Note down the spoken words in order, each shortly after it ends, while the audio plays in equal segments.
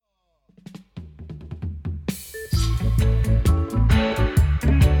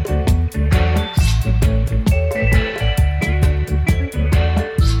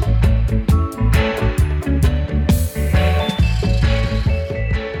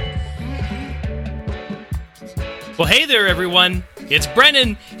Well, hey there, everyone. It's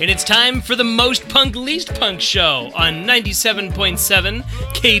Brennan, and it's time for the Most Punk Least Punk show on 97.7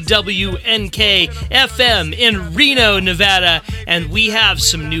 KWNK FM in Reno, Nevada. And we have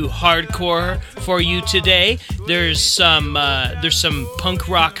some new hardcore for you today. There's some punk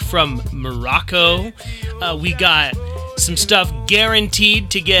rock from Morocco. We got some stuff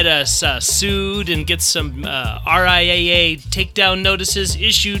guaranteed to get us sued and get some RIAA takedown notices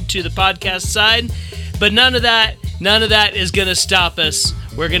issued to the podcast side. But none of that is going to stop us.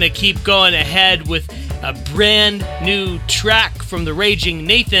 We're going to keep going ahead with a brand new track from the Raging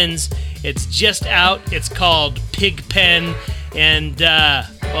Nathans. It's just out. It's called Pigpen. And,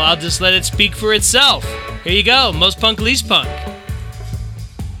 I'll just let it speak for itself. Here you go. Most Punk, Least Punk.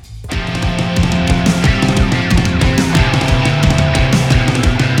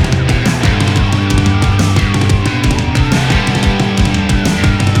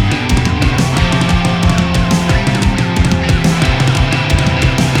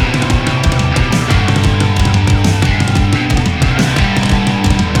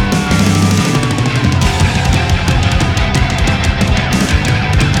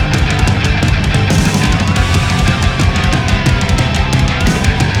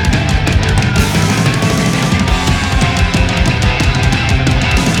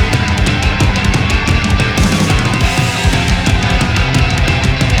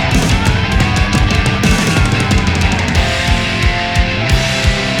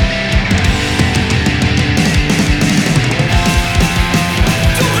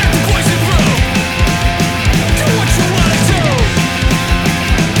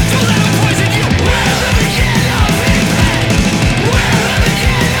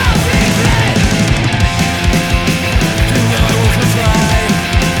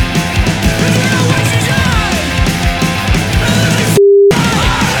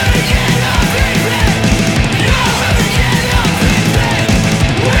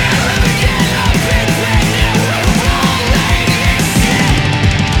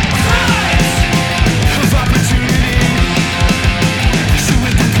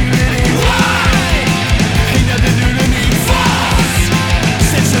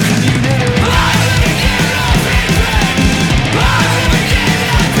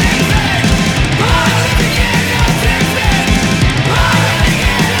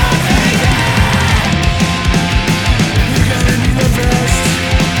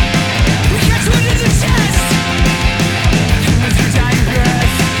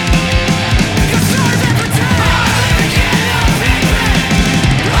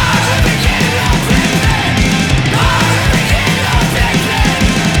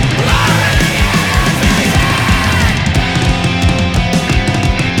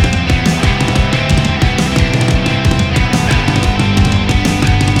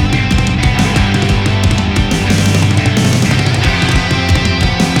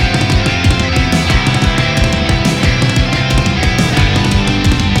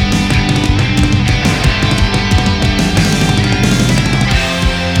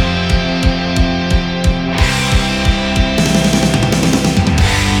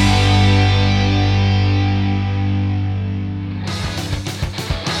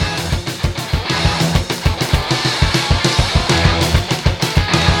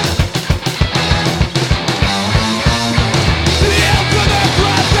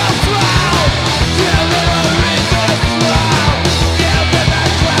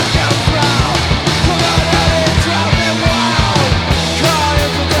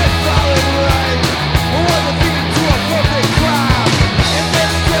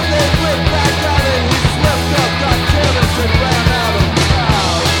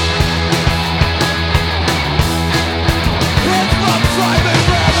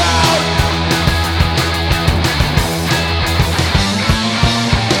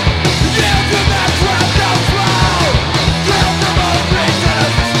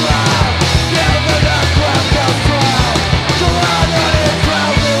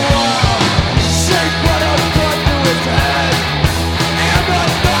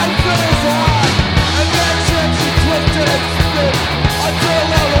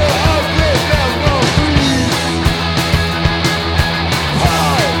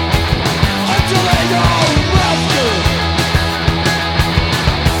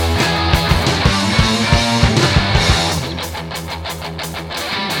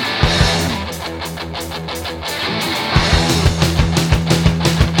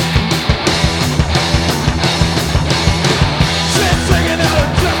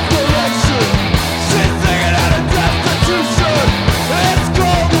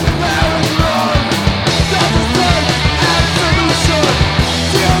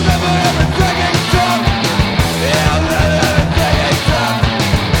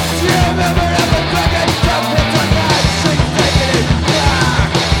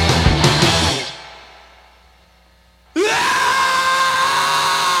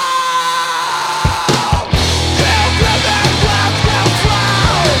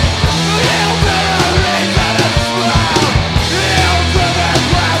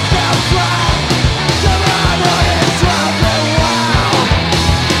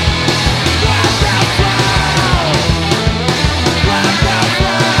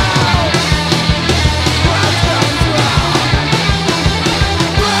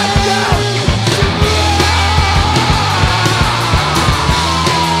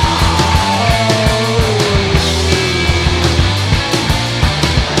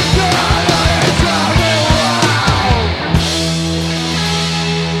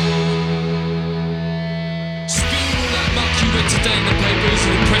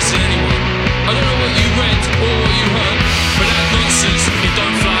 impressing anyone. I don't know what you read or what you heard, but that nonsense, it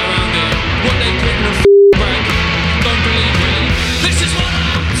don't fly around here. What they put in a rag, don't believe really. This is what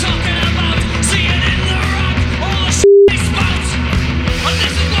I'm talking about. See it in the rug, all the they spout. And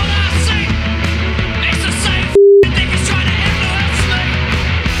this is what I see. It's the same thing he's trying to influence me.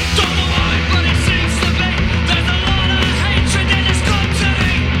 Don't know why, but it seems to be. There's a lot of hatred in this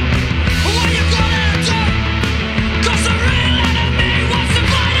country. What you gonna do? 'Cause the real enemy wants to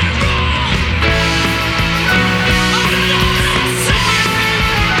fight it wrong. I don't know what I say.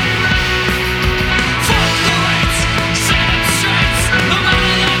 Fuck the weight, set it straight. No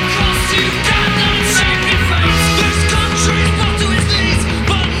matter the cost, you cannot shake your face. This country's brought to its knees,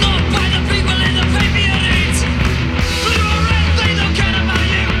 but not by the people in the paper elite. Blue or red, they don't care about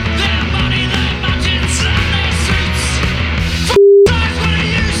you. Their money, their mansions, and their suits. Times when it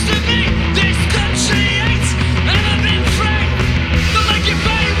used to be, this country ain't ever been free. They'll make you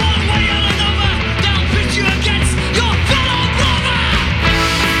pay one way or another. They'll pit you against your fellow brother.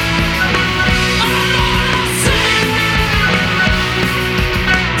 I don't know what I say.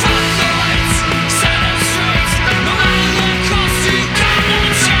 Fuck the weight, set it straight. No matter the cost, you cannot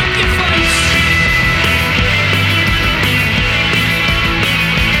shake your face.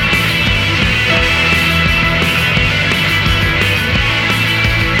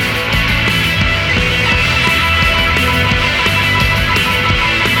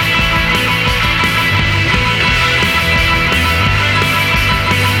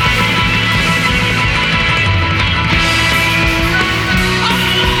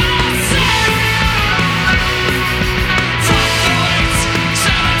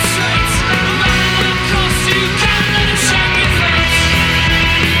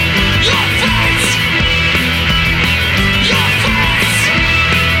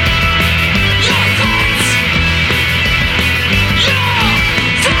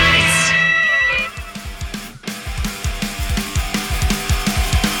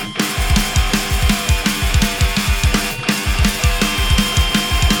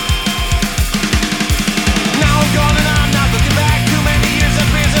 Now I'm gone and I'm not looking back. Too many years of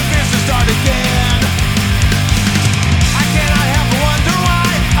fears and fears to start again. I cannot help but wonder why.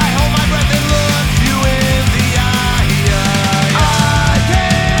 I hold my breath and look you in the eye. I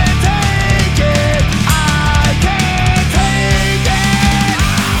can't take it. I can't take it.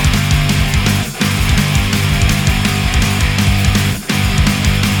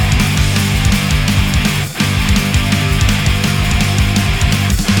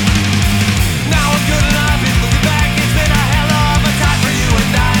 Now I'm good and I've been looking back. It's been a hell of a time for you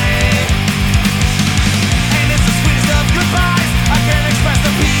and I. And it's the sweetest of goodbyes. I can't express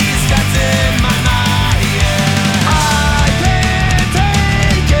the peace that's in my mind. I can't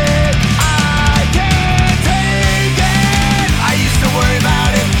take it. I can't take it. I used to worry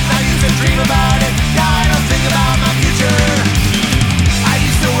about it. I used to dream about it. Now I don't think about my future. I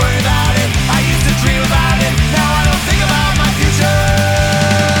used to worry about it. I used to dream about it. Now I don't think about my future.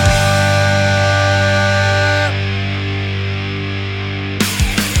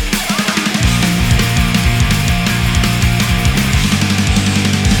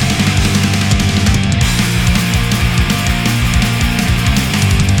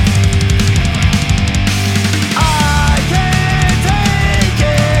 I can't take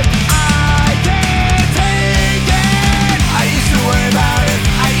it. I can't take it. I used to worry about it.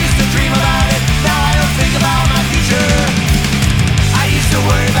 I used to dream about it. Now I don't think about my future. I used to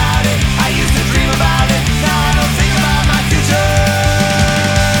worry about it. I used to dream about it. Now I don't think about my future.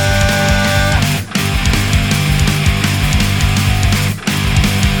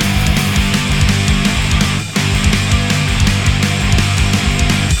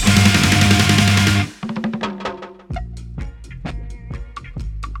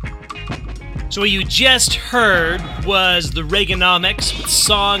 So what you just heard was the Reaganomics with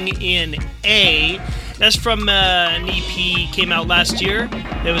Song in A. That's from an EP came out last year.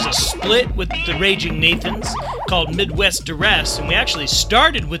 There was a split with the Raging Nathans called Midwest Duress, and we actually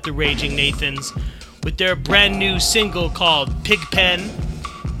started with the Raging Nathans with their brand new single called Pigpen.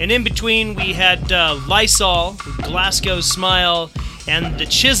 And in between we had Lysol with Glasgow Smile and The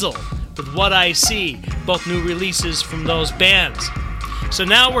Chisel with What I See, both new releases from those bands. So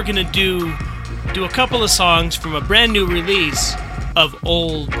now we're going to do a couple of songs from a brand new release of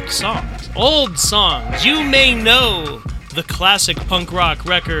old songs. Old songs. You may know the classic punk rock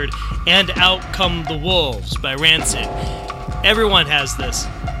record And Out Come the Wolves by Rancid. Everyone has this,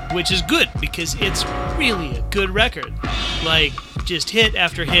 which is good because it's really a good record. Like, just hit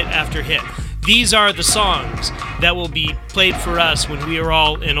after hit after hit. These are the songs that will be played for us when we are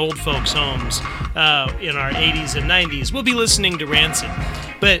all in old folks' homes in our 80s and 90s. We'll be listening to Rancid.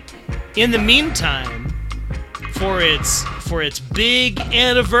 But in the meantime, for its big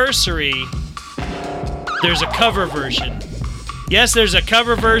anniversary, there's a cover version. Yes, there's a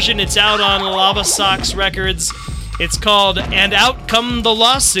cover version. It's out on Lava Sox Records. It's called And Out Come the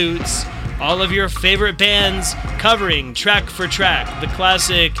Lawsuits. All of your favorite bands covering track for track the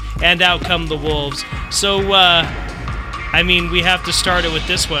classic And Out Come the Wolves. So, we have to start it with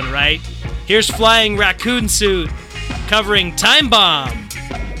this one, right? Here's Flying Raccoon Suit covering Time Bomb.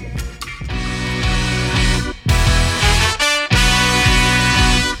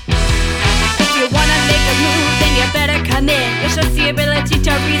 If you wanna make a move, then you better come in. It's just the ability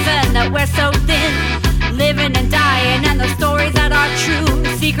to reason that we're so thin. Living and dying and the stories that are true.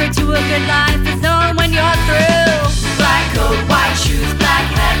 The secret to a good life is knowing when you're through. Black coat, white shoes, black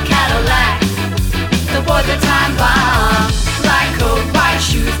hat, Cadillac. The boy's a time bomb. Black coat, white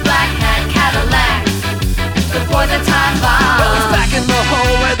shoes, black hat, Cadillac. The boy's a time bomb. Well, he's back in the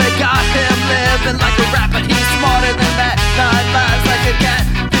hole where they got him living like a rat, but he's smarter than that. 9 lives like a cat.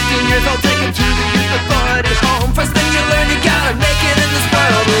 15 years old, take him to the youth authority home. First thing you learn, you gotta make it in this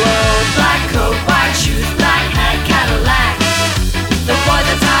world alone. Black coat, white shoes, black hat, Cadillac. The boy's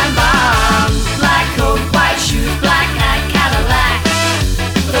a time bomb. Black coat, white shoes, black hat, Cadillac.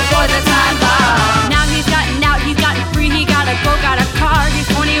 The boy's a time bomb. Now he's gotten out, he's gotten free, he got a go, got a car. He's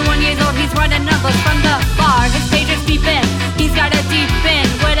 21 years old, he's running numbers from the bar. His pager's beeping, he's got a deep in.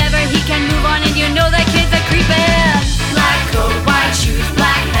 Whatever he can move on, and you know that kid's a creepin'. Black coat, white shoes,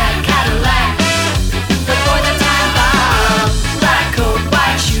 black hat, Cadillac. The boy's a time bomb. Black coat,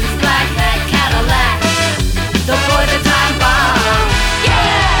 white shoes, black hat, Cadillac. The boy's a time bomb.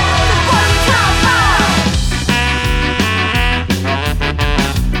 Yeah, the boy's a time bomb.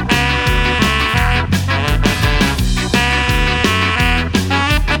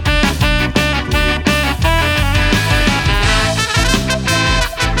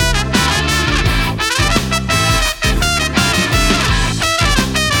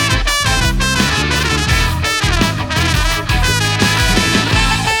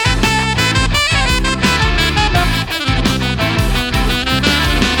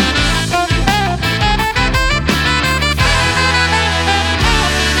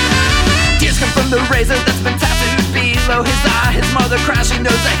 Tears come from the razor that's been tattooed below his eye. His mother cries, she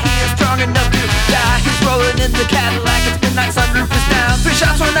knows that he is strong enough to die. He's rolling in the Cadillac, it's midnight, sunroof is down. 3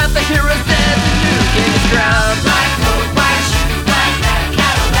 shots, one out, the hero's dead, the new king is crowned. Black coat, white shoes, black hat,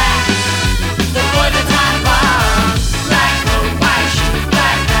 Cadillac. The boy's a time bomb. Black coat, white shoes,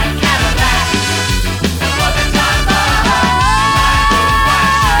 black hat, Cadillac. The boy's a time bomb.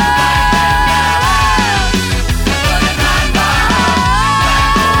 The boy's a time bomb.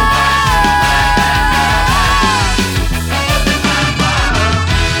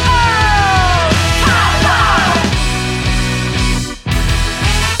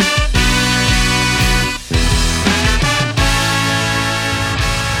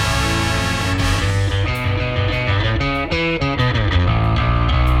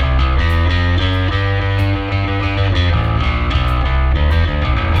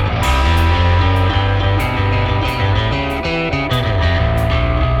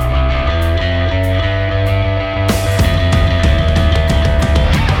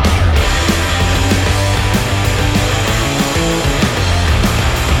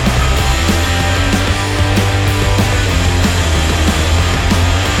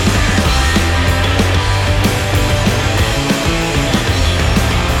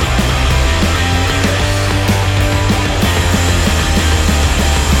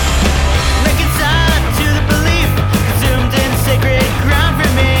 Reconciled to the belief, consumed in sacred ground for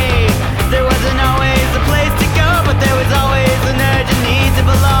me. There wasn't always a place to go, but there was always an urgent need to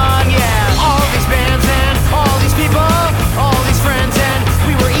belong, yeah. All these bands and all these people, all these friends, and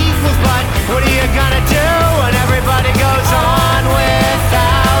we were equals, but what are you gonna do when everybody goes on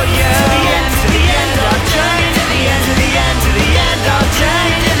without you? To the end, I'll journey to the end, to the end, to the end, I'll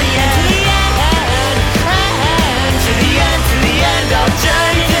journey to the end, to the end, to the end, to the end, I'll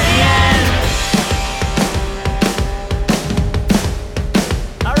journey to the end.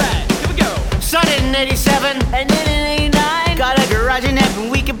 Alright, here we go. Started in 87 and then in 89. Got a garage and app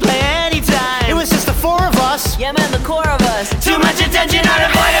and we could play anytime. It was just the 4 of us. Yeah, man, the core of us. Too much attention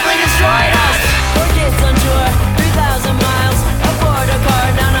unavoidably destroyed us. 4 kids on tour, 3,000 miles. A Florida car,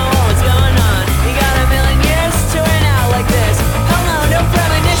 don't know what's going on. You got a million years touring out like this. Hell no, no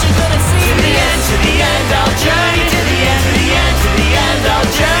premonition could've seen To the end, I'll journey to the end, to the end, to the end, I'll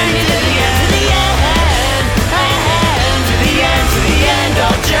journey to the end, to the end, to the end, to the end,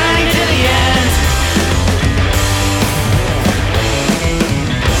 I'll journey to the end.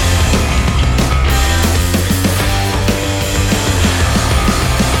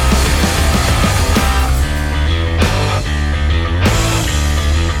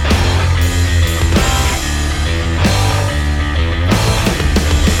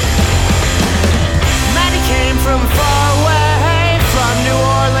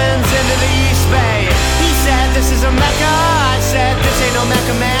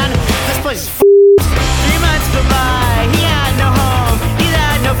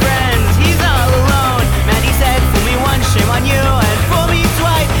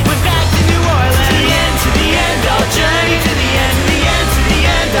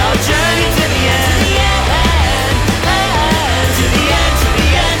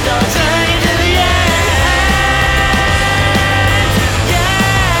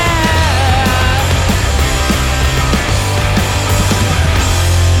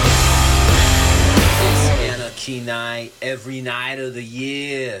 night of the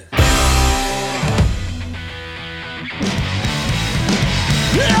year.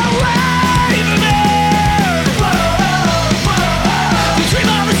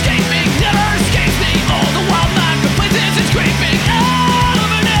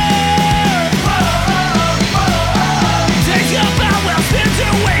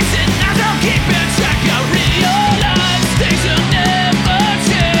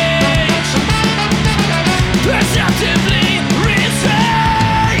 Perceptively reset.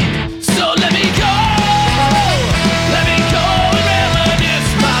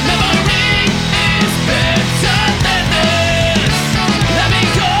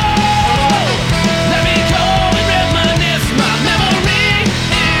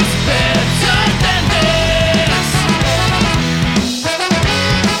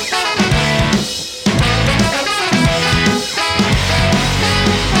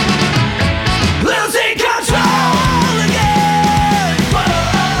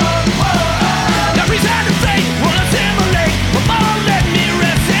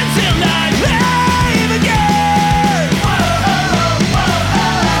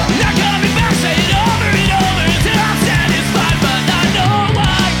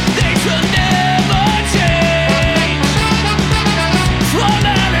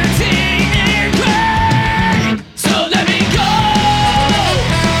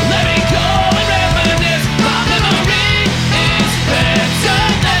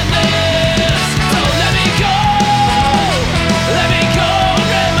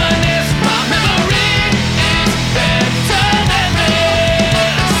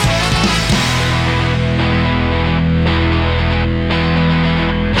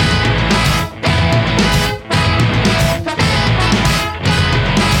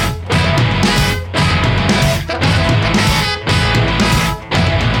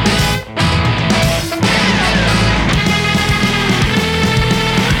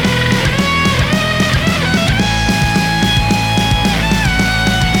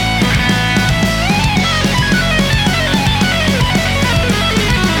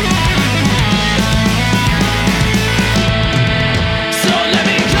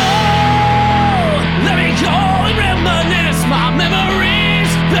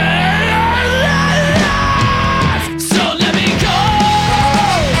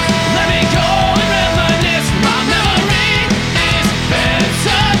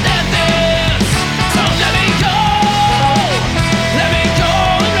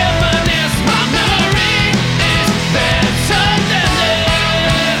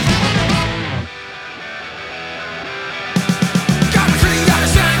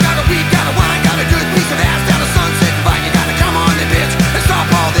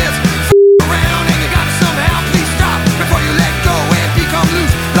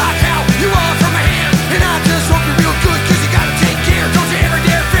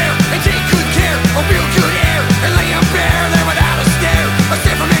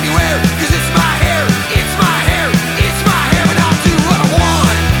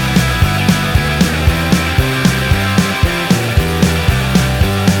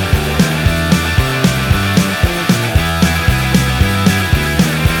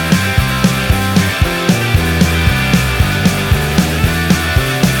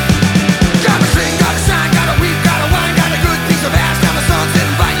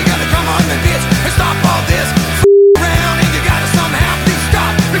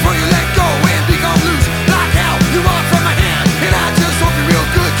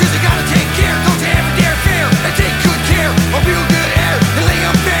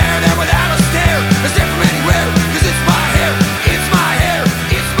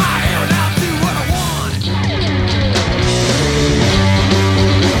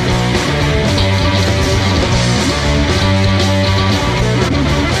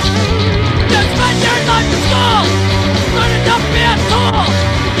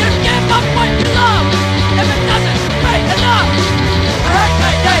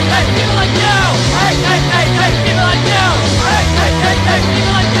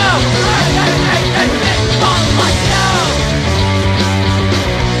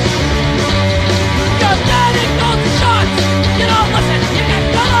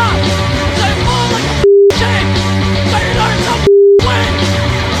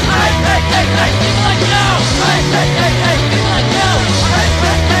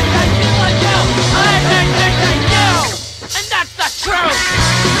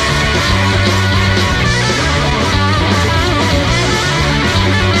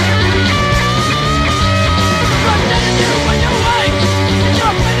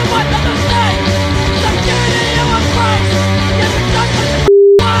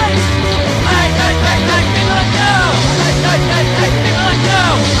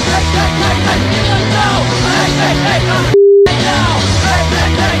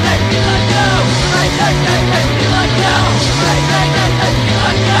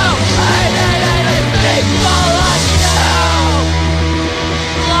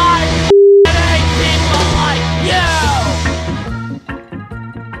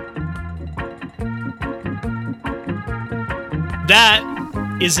 That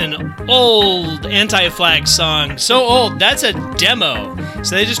is an old Anti-Flag song. So old, that's a demo.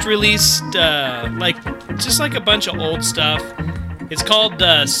 So they just released like a bunch of old stuff. It's called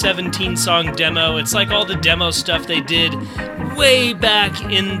the 17-song demo. It's like all the demo stuff they did way back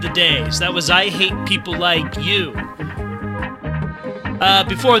in the day. So that was I Hate People Like You.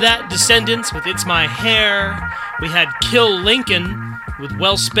 Before that, Descendants with It's My Hair. We had Kill Lincoln with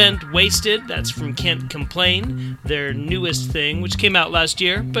Well Spent, Wasted. That's from Can't Complain, their newest thing, which came out last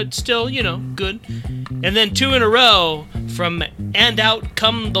year, but still, good. And then 2 in a row from And Out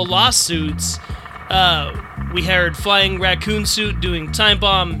Come the Lawsuits. We heard Flying Raccoon Suit doing Time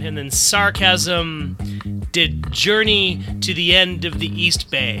Bomb, and then Sarcasm did Journey to the End of the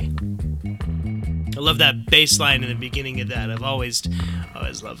East Bay. I love that bass line in the beginning of that. I've always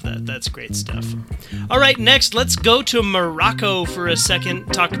loved that. That's great stuff. All right, next, let's go to Morocco for a second.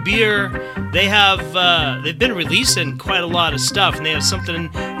 Takbir. They've been releasing quite a lot of stuff, and they have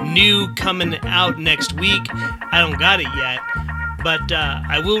something new coming out next week. I don't got it yet, but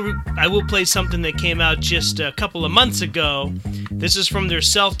I will play something that came out just a couple of months ago. This is from their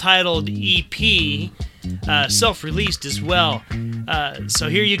self-titled EP. Self-released as well. So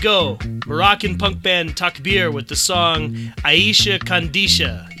here you go. Moroccan punk band Takbir with the song Aisha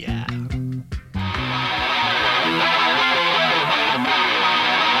Kandisha. Yeah. Hey!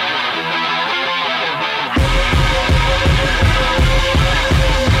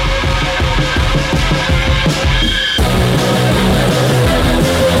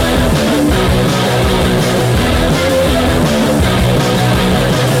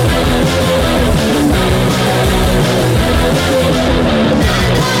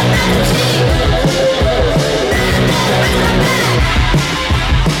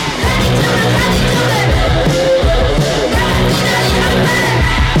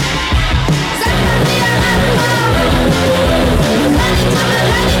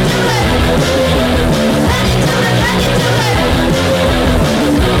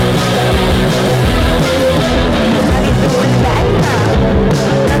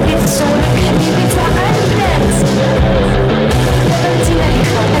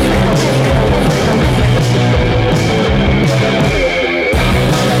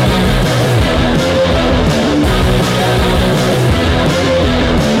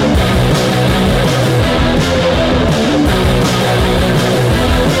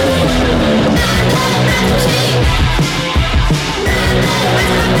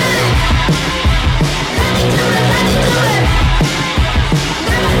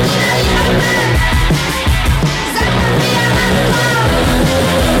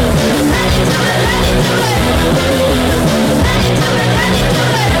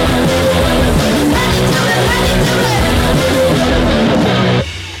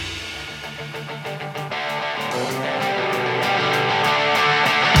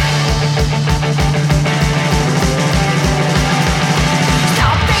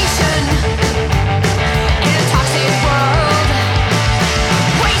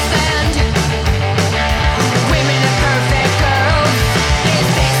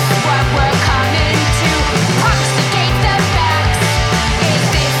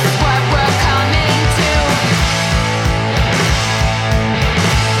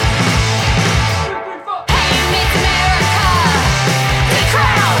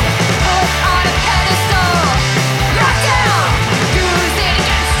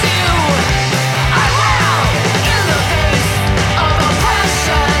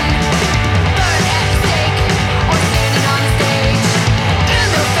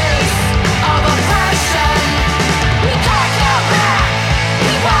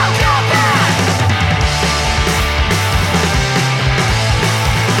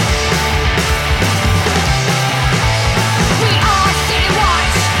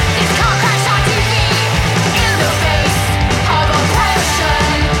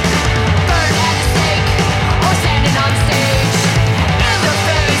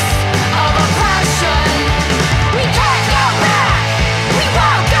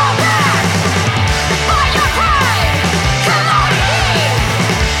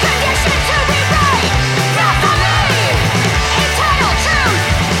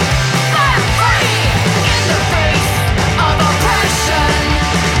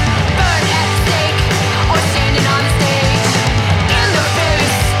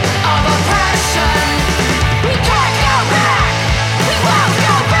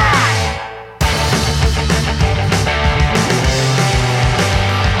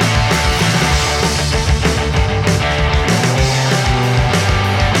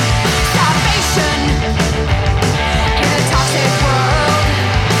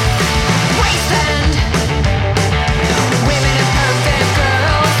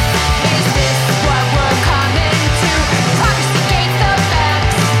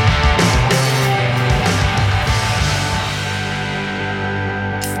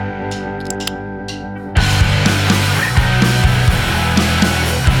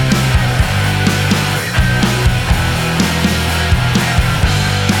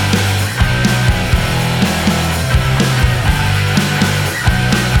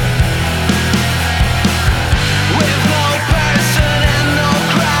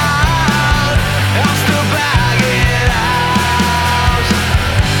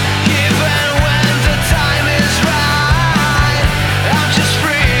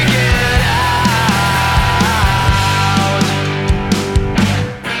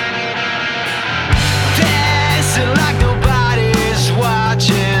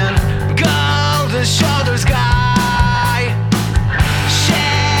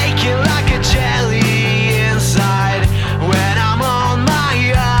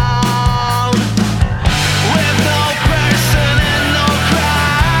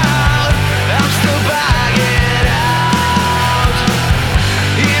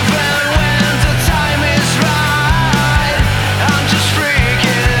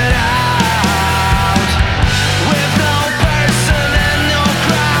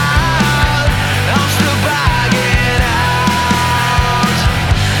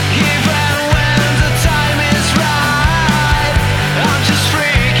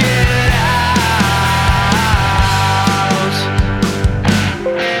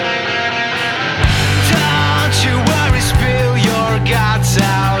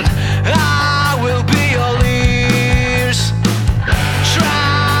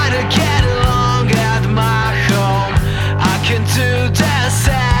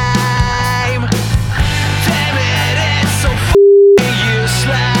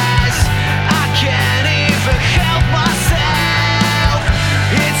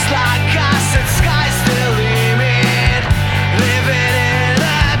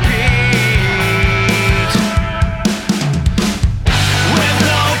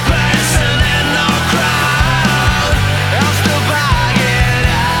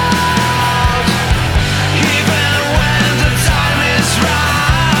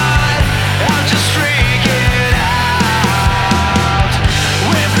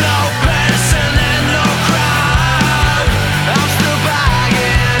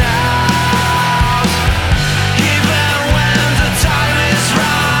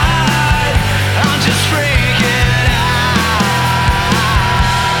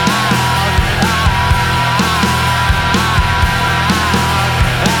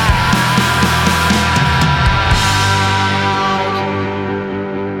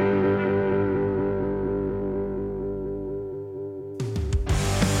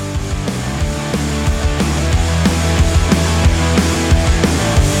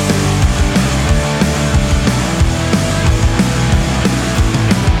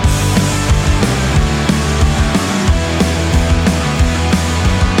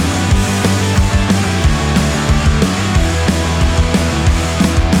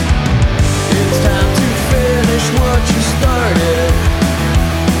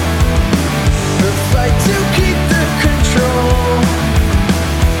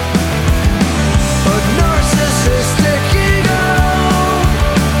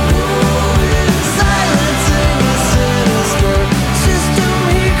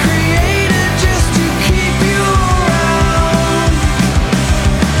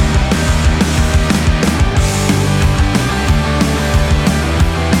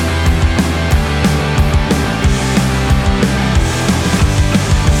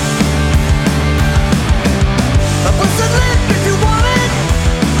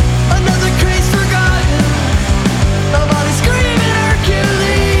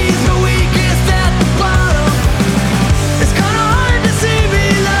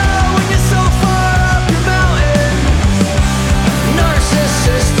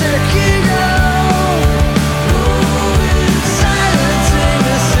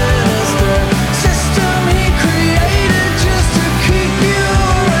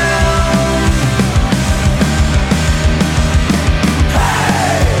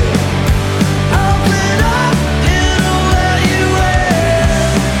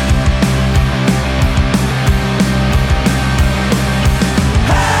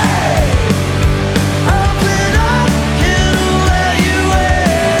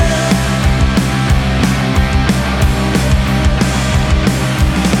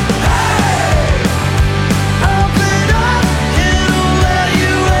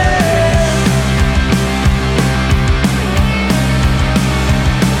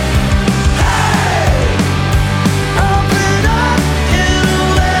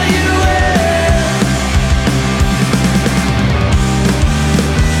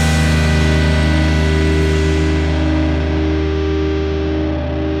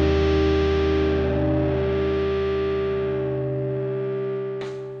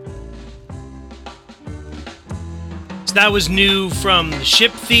 So that was new from the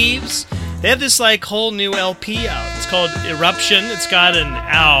Ship Thieves. They have this like whole new LP out. It's called Eruption. It's got an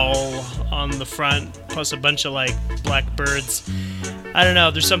owl on the front, plus a bunch of like black birds. I don't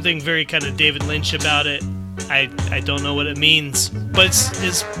know, there's something very kind of David Lynch about it. I don't know what it means, but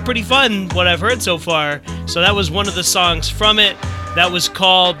it's pretty fun, what I've heard so far. So that was one of the songs from it. That was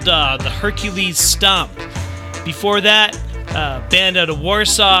called the Hercules Stomp. Before that, a band out of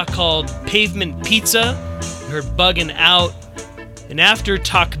Warsaw called Pavement Pizza. Heard Buggin' Out. And after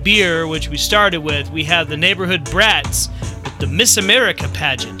Talk Beer, which we started with, we have the Neighborhood Brats with the Miss America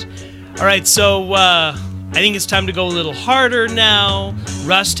pageant. Alright, so I think it's time to go a little harder now.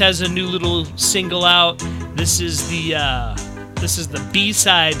 Rust has a new little single out. This is the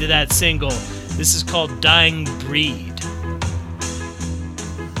B-side to that single. This is called Dying Breed.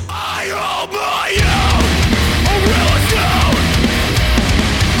 I hold my own, a real stone.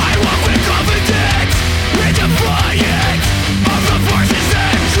 I walk with confidence, in defiance of the forces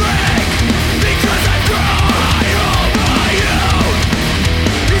that drink. Because I hold my own,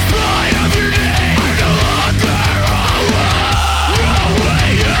 in spite of your name. I'm no longer alone. No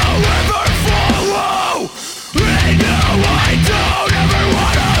way to ever follow. And no, I don't ever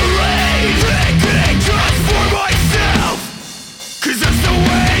wanna leave. Thinking just for myself.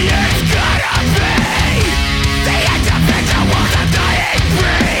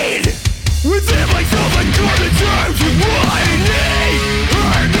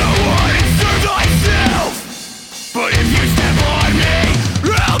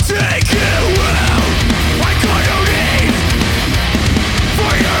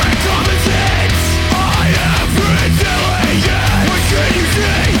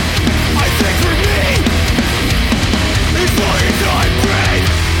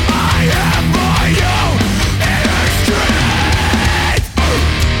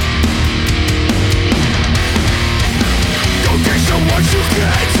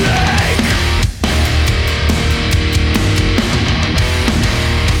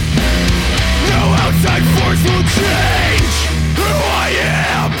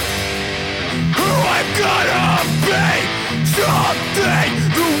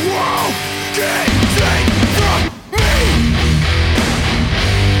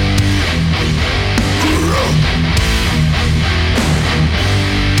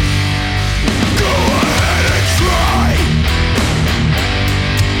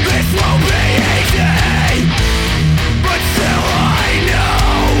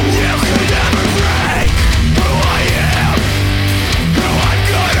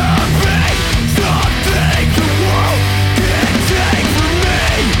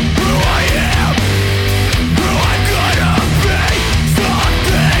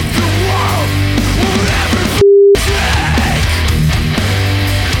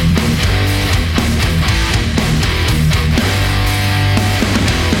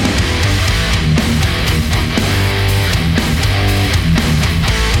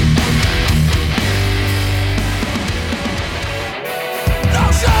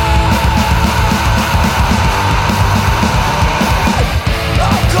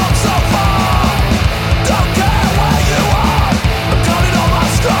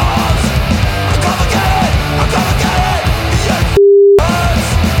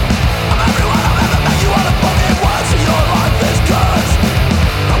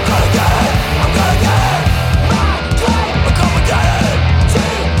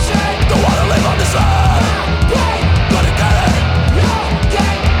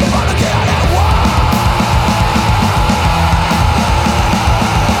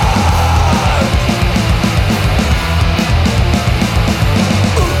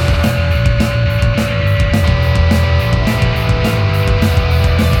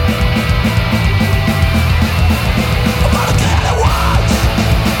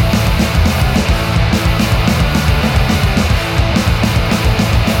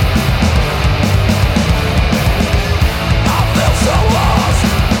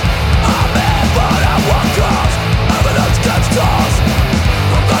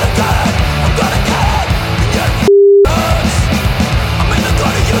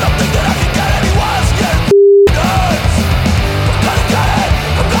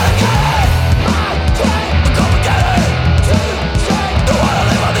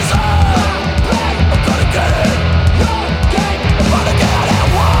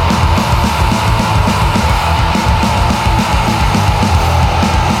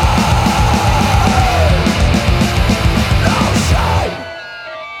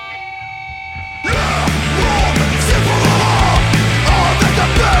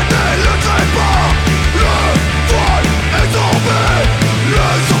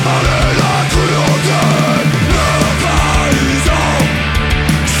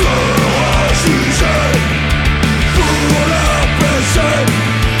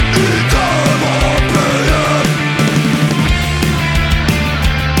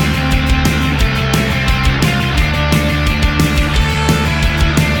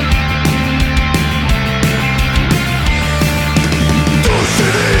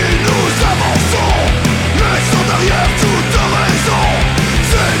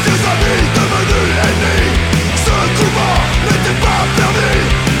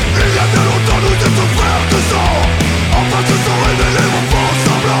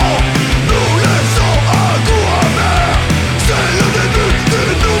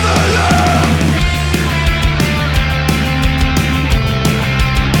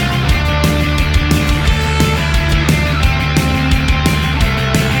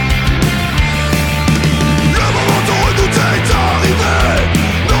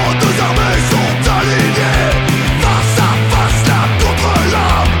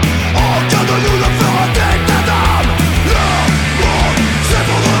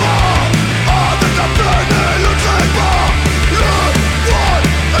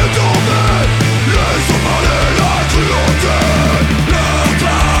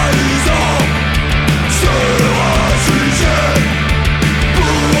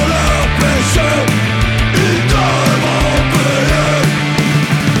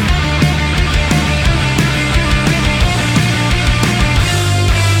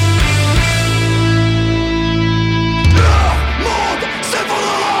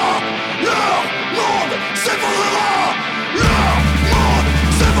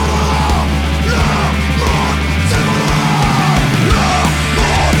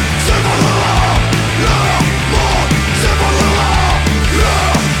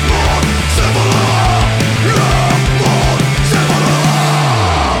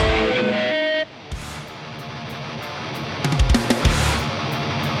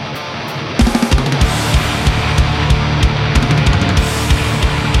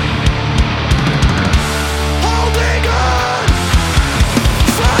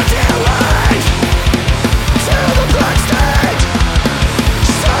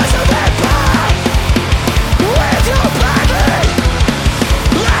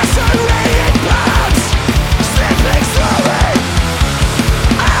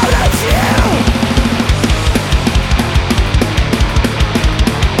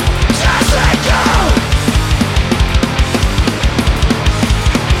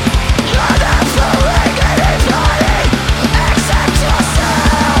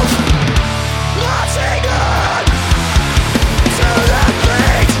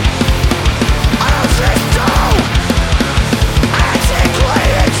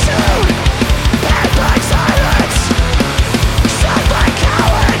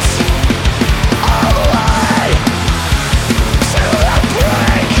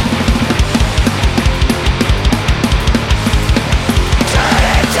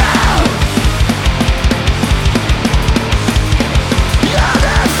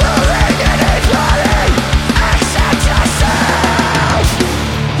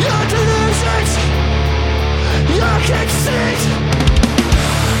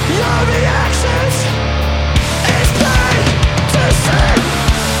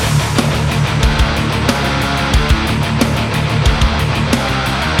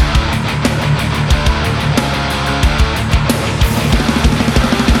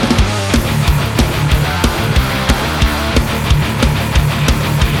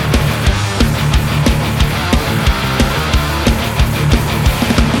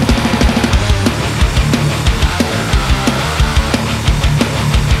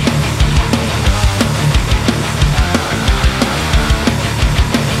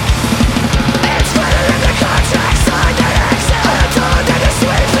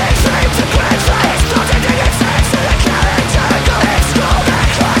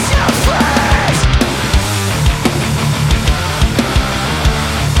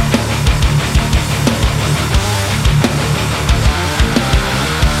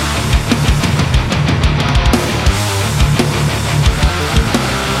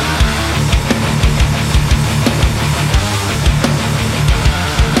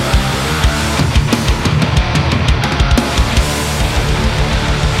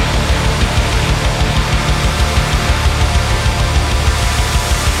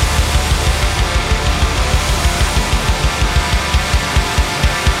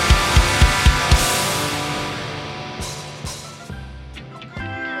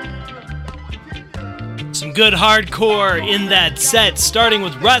 Some good hardcore in that set, starting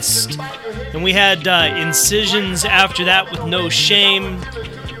with Rust. And we had Incisions after that with No Shame.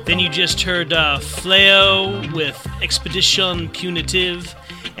 Then you just heard Fleo with Expedition Punitive.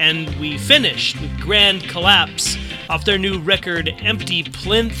 And we finished with Grand Collapse off their new record, Empty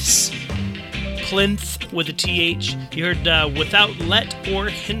Plinths. Plinth with a TH. You heard Without Let or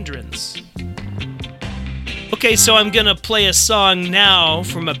Hindrance. Okay, so I'm gonna play a song now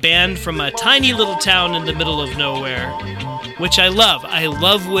from a band from a tiny little town in the middle of nowhere, which I love. I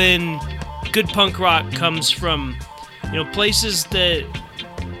love when good punk rock comes from, places that,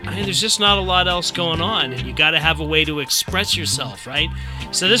 there's just not a lot else going on, and you gotta have a way to express yourself, right?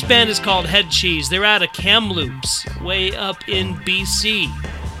 So this band is called Head Cheese. They're out of Kamloops, way up in BC.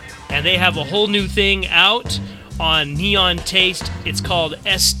 And they have a whole new thing out on Neon Taste. It's called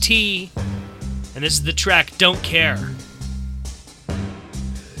ST. And this is the track Don't Care.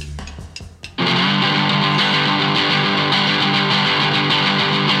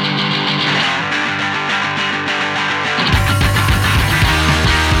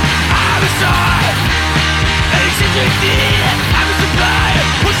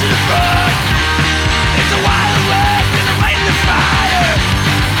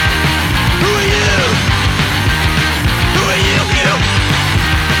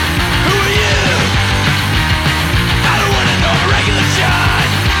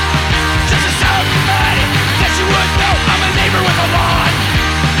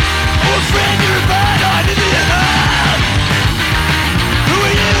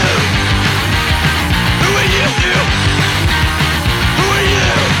 Who are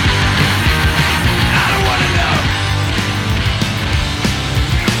you? I don't wanna know.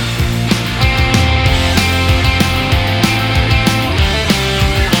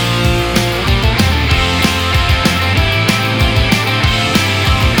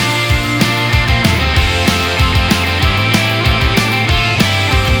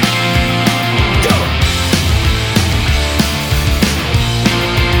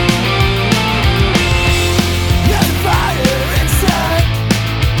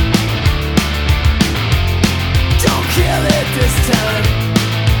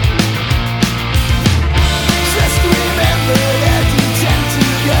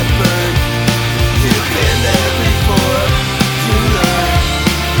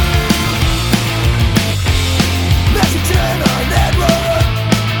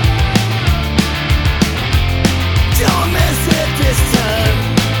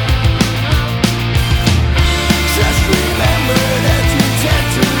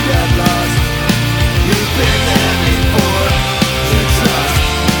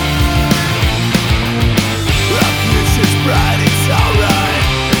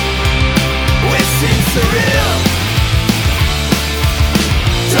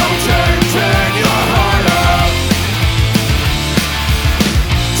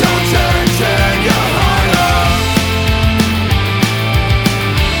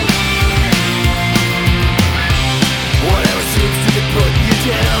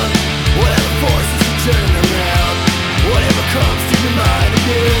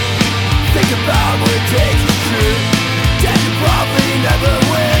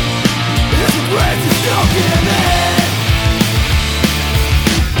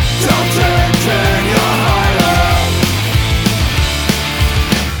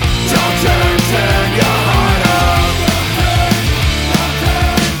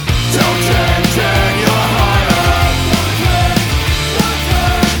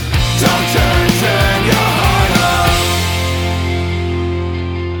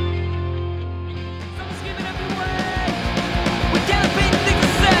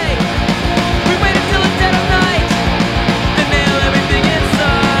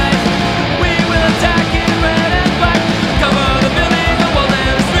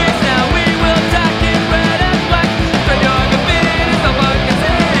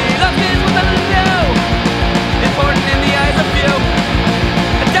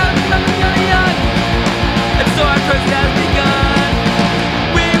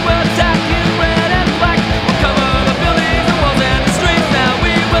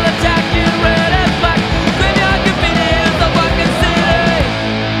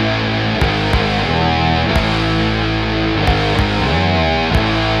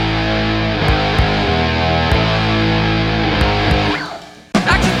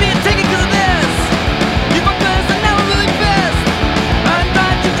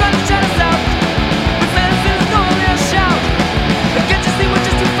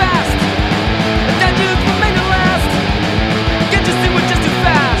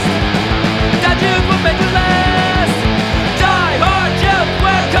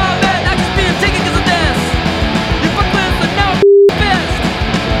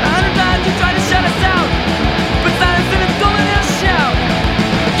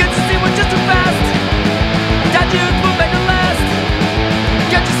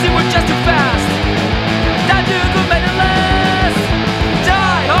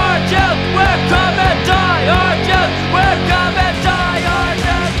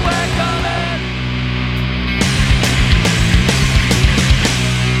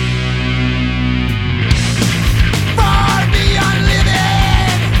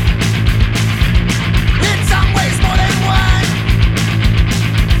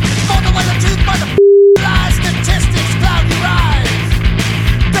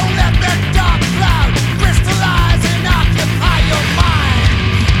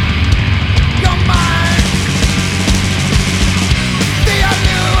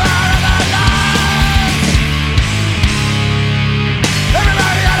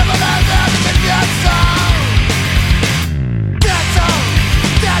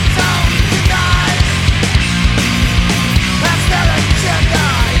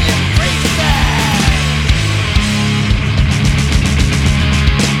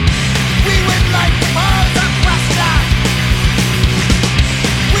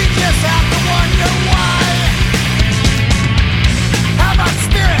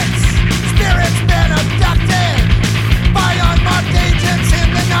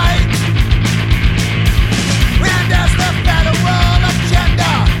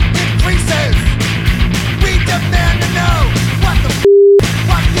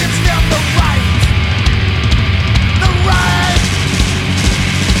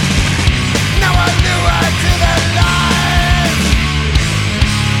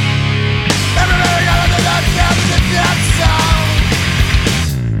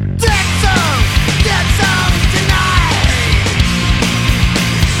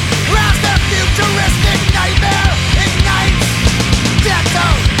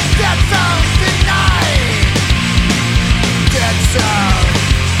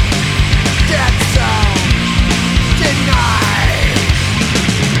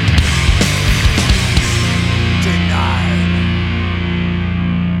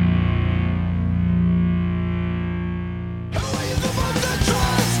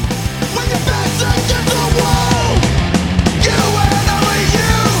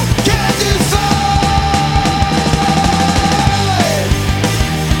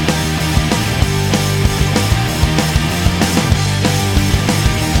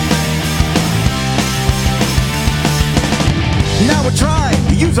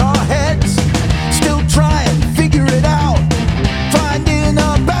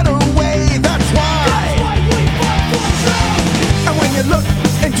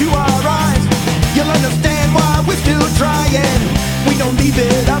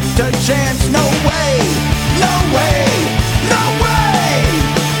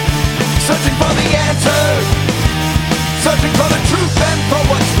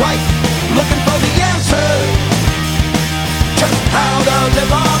 right, looking for the answer. Just how to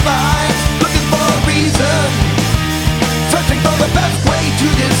live our lives, looking for a reason. Searching for the best way to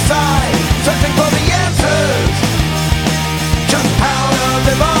decide, searching for the answers. Just how to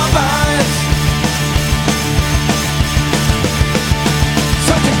live our lives.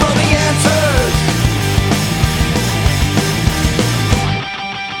 Searching for the answers.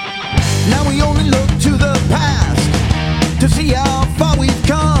 Now we only look to the past to see how far we've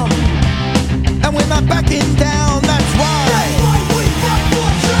come, and we're not backing down, that's why.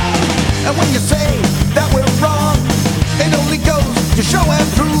 And when you say that we're wrong, it only goes to show and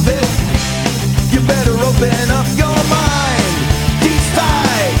prove it. You better open up your mind.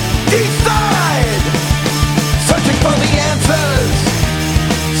 Decide, decide. Searching for the answers,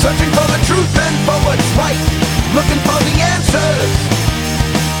 searching for the truth and for what's right, looking for the answers.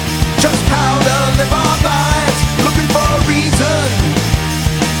 Just how to live our lives, looking for a reason.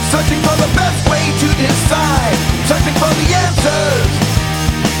 Searching for the best way to decide, searching for the answers.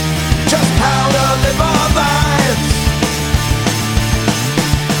 Just how to live our lives.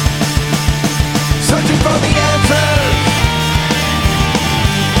 Searching for the answers.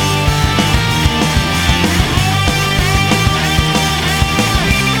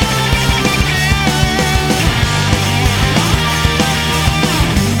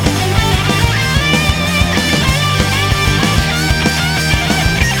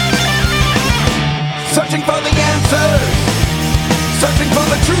 Searching for the answers, searching for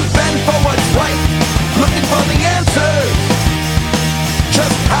the truth and for what's right, looking for the answers.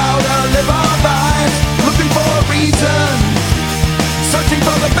 Just how to live our lives, looking for a reason. Searching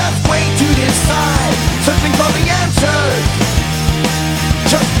for the best way to decide, searching for the answers.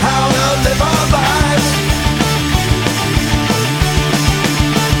 Just how to live our lives.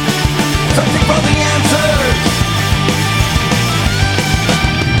 Searching for the answers.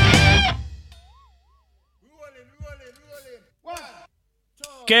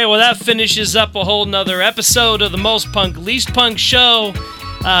 Okay, well, that finishes up a whole nother episode of the Most Punk, Least Punk show.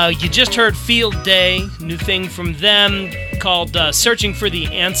 You just heard Field Day, new thing from them called Searching for the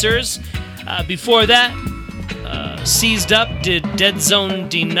Answers. Before that, Seized Up did Dead Zone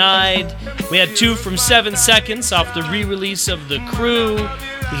Denied. We had two from 7 Seconds off the re-release of The Crew.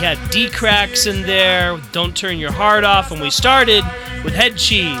 We had D-Cracks in there, Don't Turn Your Heart Off, and we started with Head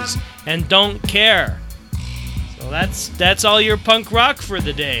Cheese and Don't Care. So that's all your punk rock for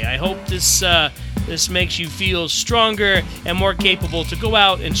the day. I hope this makes you feel stronger and more capable to go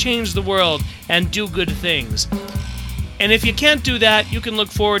out and change the world and do good things. And if you can't do that, you can look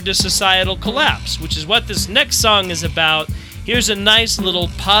forward to societal collapse, which is what this next song is about. Here's a nice little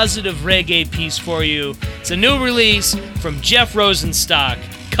positive reggae piece for you. It's a new release from Jeff Rosenstock,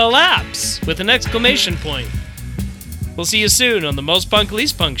 Collapse, with an exclamation point. We'll see you soon on the Most Punk,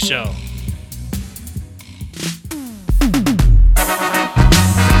 Least Punk show.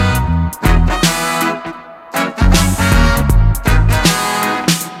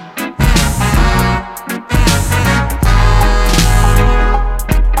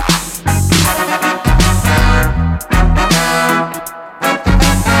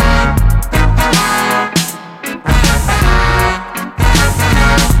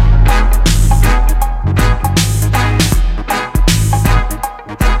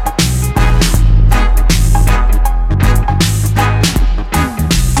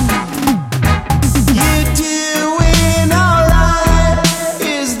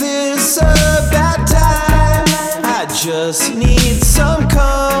 Just need some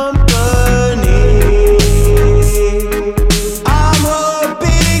company. I'm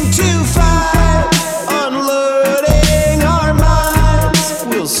hoping to find unloading our minds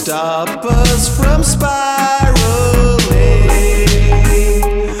will stop us from spiraling.